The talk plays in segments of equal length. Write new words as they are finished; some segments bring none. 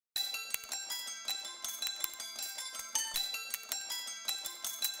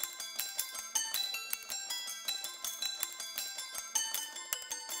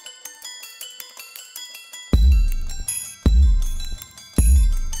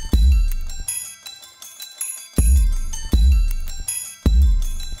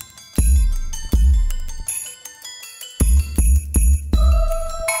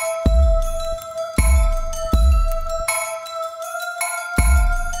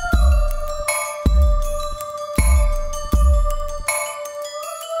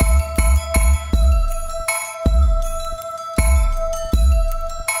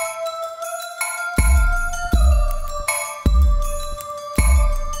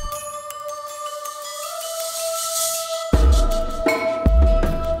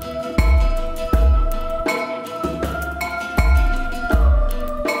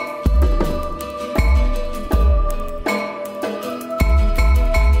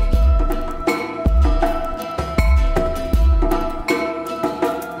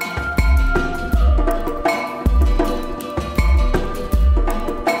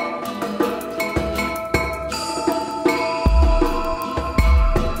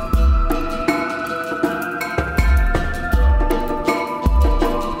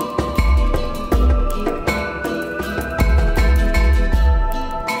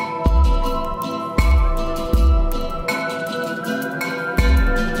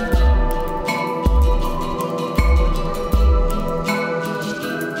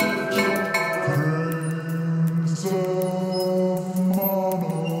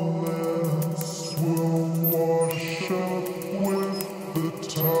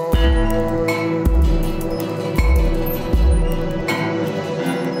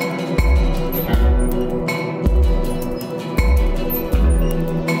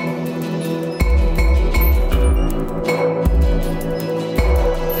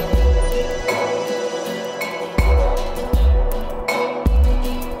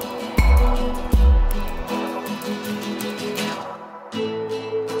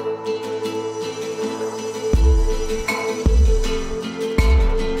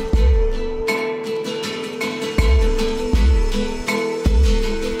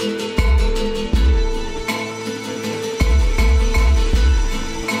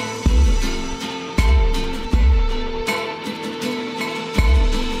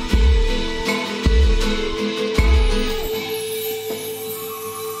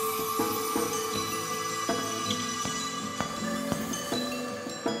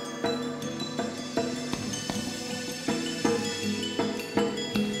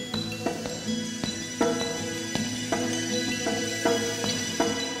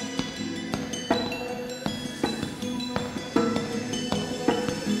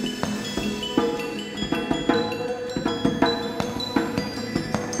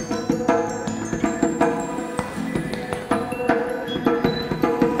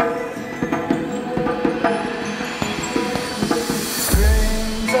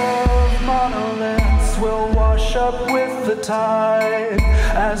Up with the tide,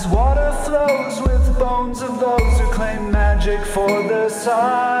 as water flows with bones of those who claim magic for their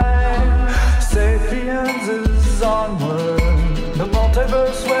side. Sapiens is onward, the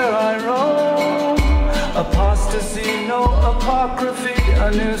multiverse where I roam. Apostasy, no apocryphy,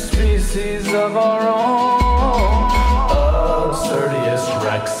 a new species of our own. Absurdiest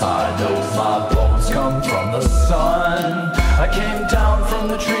Rex, I know my bones come from the sun. I came down from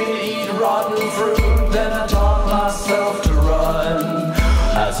the tree to eat rotten fruit, then I taught myself to run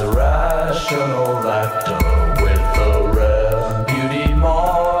as a rational actor.